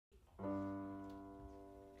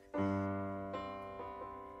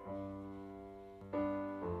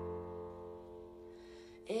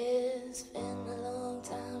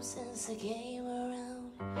since I came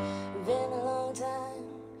around. Been a long time,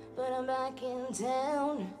 but I'm back in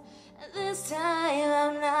town. And this time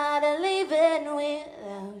I'm not leaving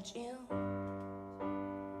without you.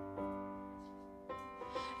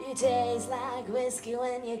 You taste like whiskey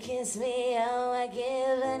when you kiss me. Oh, I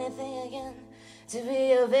give anything again to be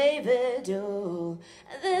your baby doll.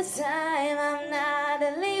 And this time I'm not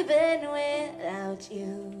leaving without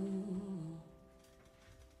you.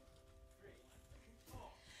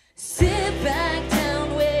 Sit back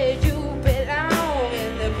down where you belong,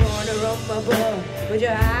 in the corner of my bar with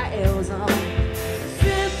your high heels on.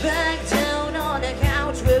 Sit back down on the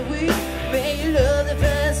couch where we made love the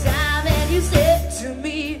first time, and you said to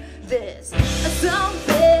me, there's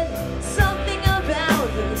something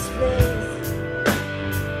about this place.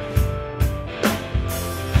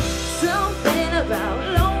 Something about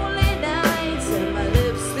lonely nights and my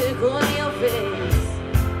lipstick on your face.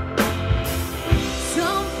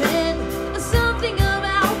 Something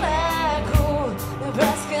about that cool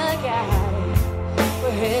Nebraska guy.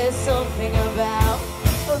 But here's something about,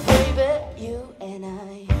 oh baby, you and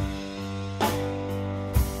I.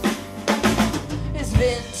 It's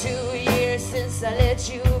been 2 years since I let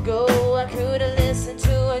you go. I could've listened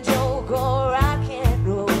to a joke or rock and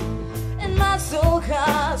roll, and my soul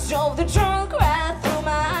cars drove the trunk right through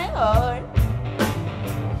my heart.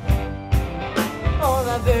 On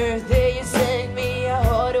my birthday you sang me a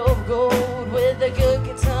heart of gold with a good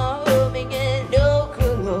guitar humming and no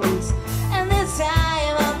clothes. And this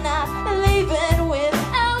time I'm not leaving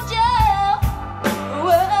without you.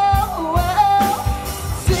 Whoa, whoa.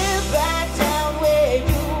 Sit back down where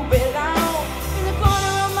you belong, in the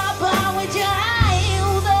corner of my bar with your high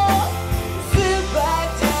heels on. Sit back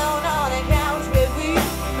down on the couch where we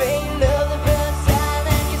made love the first time,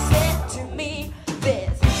 and you said to me,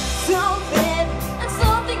 there's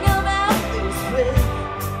something about this place.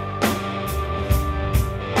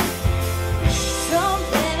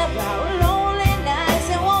 Something about lonely nights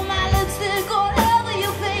and want my lipstick all over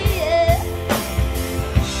your face.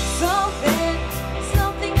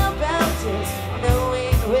 Something about just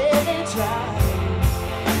knowing where to try.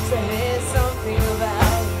 So here's something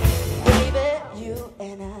about, baby, you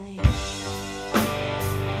and I.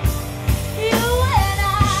 You and I.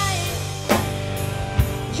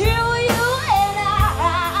 You and I.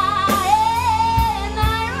 And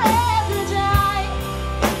I'd rather die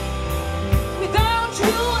without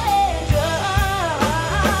you and I.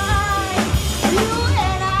 You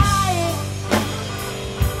and I.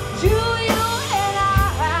 You and I.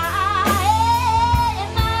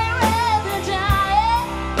 And I'd rather die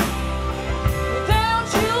without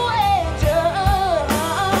you and I.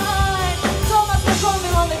 Thomas, control me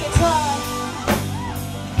on the guitar.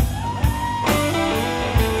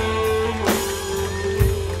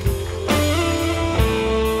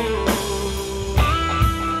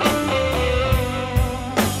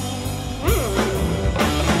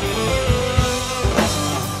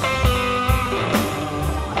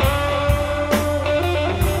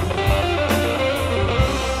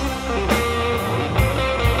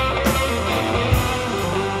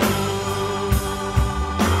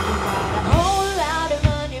 A whole lot of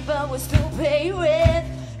money, but we still pay rent,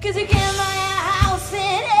 'cause you can't buy a house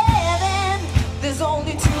in heaven. There's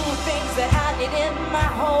only two things that I need in my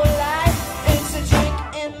whole life. It's a drink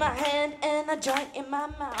in my hand and a joint in my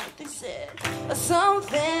mouth. They said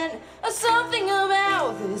something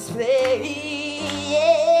about this place.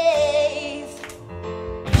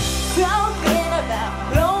 Something about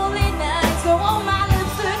lonely nights. I want my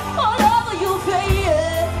lipstick all over your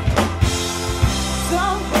face.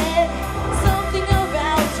 Something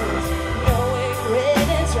about just knowing where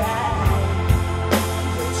to try.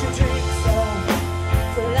 Put your drinks on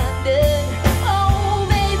for London. Oh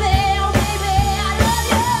baby, I love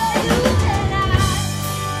you. You and I.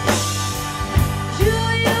 You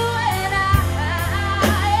and I.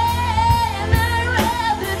 And I'd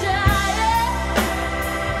rather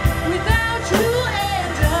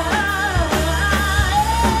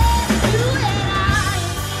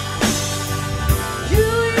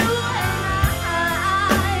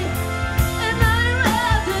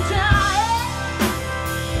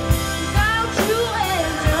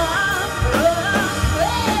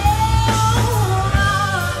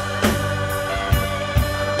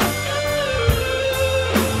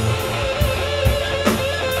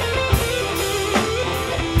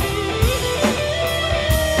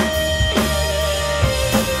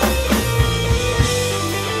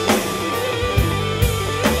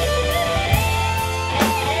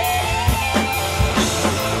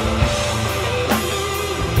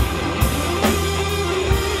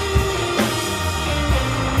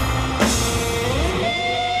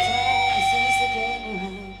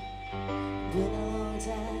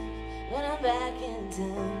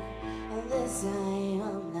time.